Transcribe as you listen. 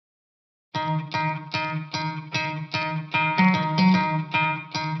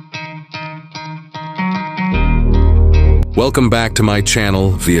Welcome back to my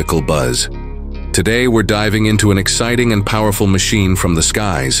channel, Vehicle Buzz. Today we're diving into an exciting and powerful machine from the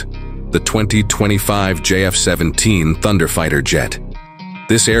skies, the 2025 JF-17 Thunderfighter jet.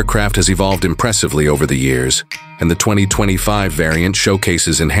 This aircraft has evolved impressively over the years, and the 2025 variant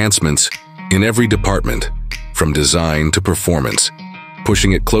showcases enhancements in every department, from design to performance,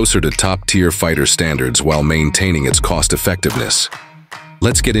 pushing it closer to top-tier fighter standards while maintaining its cost-effectiveness.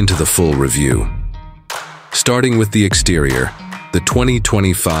 Let's get into the full review. Starting with the exterior, the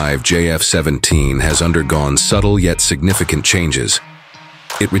 2025 JF-17 has undergone subtle yet significant changes.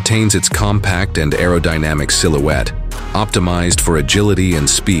 It retains its compact and aerodynamic silhouette, optimized for agility and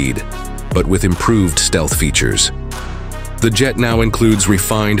speed, but with improved stealth features. The jet now includes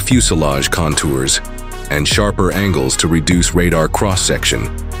refined fuselage contours and sharper angles to reduce radar cross-section.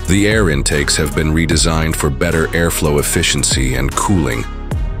 The air intakes have been redesigned for better airflow efficiency and cooling,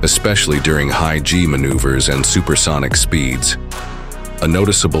 especially during high-G maneuvers and supersonic speeds. A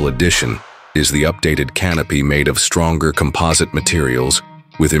noticeable addition is the updated canopy made of stronger composite materials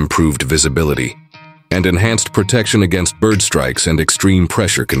with improved visibility and enhanced protection against bird strikes and extreme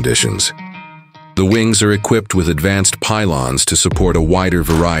pressure conditions. The wings are equipped with advanced pylons to support a wider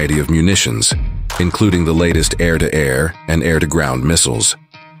variety of munitions, including the latest air-to-air and air-to-ground missiles.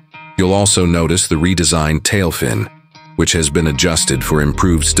 You'll also notice the redesigned tail fin, which has been adjusted for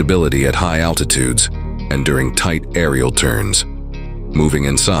improved stability at high altitudes and during tight aerial turns. Moving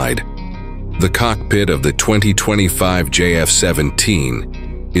inside, the cockpit of the 2025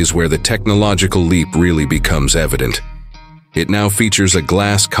 JF-17 is where the technological leap really becomes evident. It now features a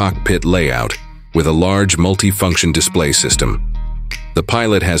glass cockpit layout with a large multifunction display system. The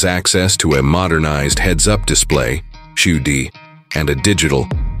pilot has access to a modernized heads-up display, HUD, and a digital,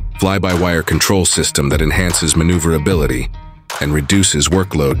 fly-by-wire control system that enhances maneuverability and reduces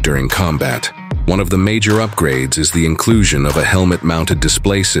workload during combat. One of the major upgrades is the inclusion of a helmet-mounted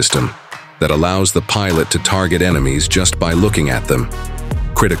display system that allows the pilot to target enemies just by looking at them,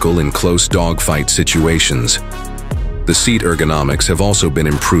 critical in close dogfight situations. The seat ergonomics have also been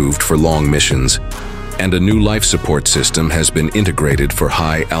improved for long missions, and a new life support system has been integrated for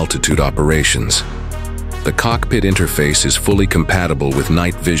high-altitude operations. The cockpit interface is fully compatible with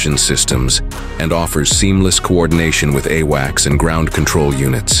night vision systems and offers seamless coordination with AWACS and ground control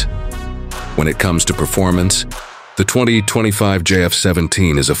units. When it comes to performance, the 2025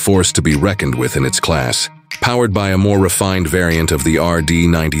 JF-17 is a force to be reckoned with in its class. Powered by a more refined variant of the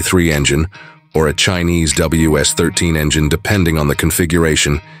RD-93 engine or a Chinese WS-13 engine depending on the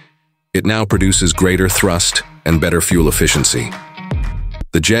configuration, it now produces greater thrust and better fuel efficiency.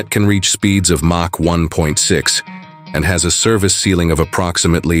 The jet can reach speeds of Mach 1.6 and has a service ceiling of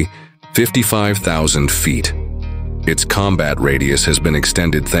approximately 55,000 feet. Its combat radius has been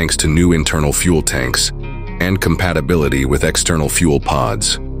extended thanks to new internal fuel tanks and compatibility with external fuel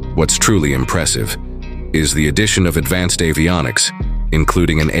pods. What's truly impressive is the addition of advanced avionics,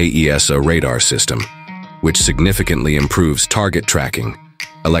 including an AESA radar system, which significantly improves target tracking,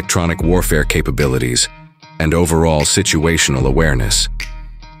 electronic warfare capabilities, and overall situational awareness.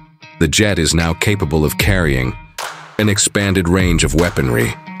 The jet is now capable of carrying an expanded range of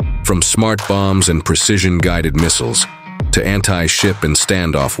weaponry, from smart bombs and precision-guided missiles to anti-ship and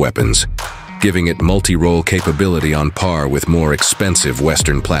standoff weapons, giving it multi-role capability on par with more expensive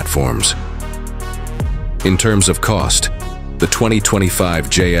Western platforms. In terms of cost, the 2025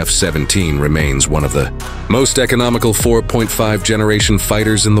 JF-17 remains one of the most economical 4.5 generation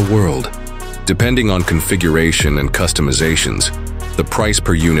fighters in the world. Depending on configuration and customizations, the price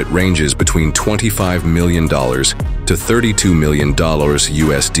per unit ranges between $25 million to $32 million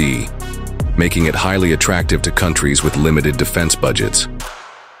USD, making it highly attractive to countries with limited defense budgets.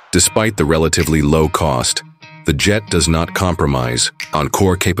 Despite the relatively low cost, the jet does not compromise on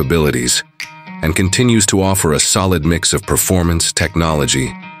core capabilities and continues to offer a solid mix of performance,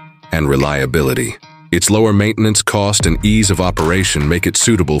 technology, and reliability. Its lower maintenance cost and ease of operation make it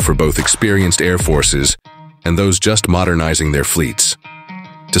suitable for both experienced air forces and those just modernizing their fleets.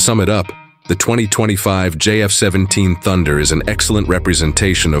 To sum it up, the 2025 JF-17 Thunder is an excellent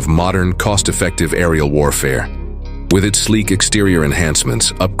representation of modern, cost-effective aerial warfare. With its sleek exterior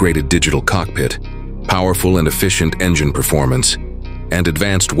enhancements, upgraded digital cockpit, powerful and efficient engine performance, and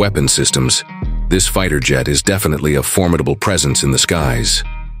advanced weapon systems, this fighter jet is definitely a formidable presence in the skies.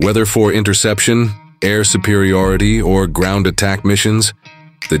 Whether for interception, air superiority, or ground attack missions,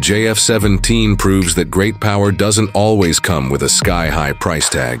 the JF-17 proves that great power doesn't always come with a sky-high price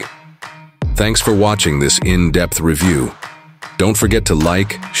tag. Thanks for watching this in-depth review. Don't forget to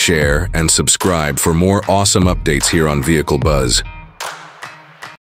like, share, and subscribe for more awesome updates here on Vehicle Buzz.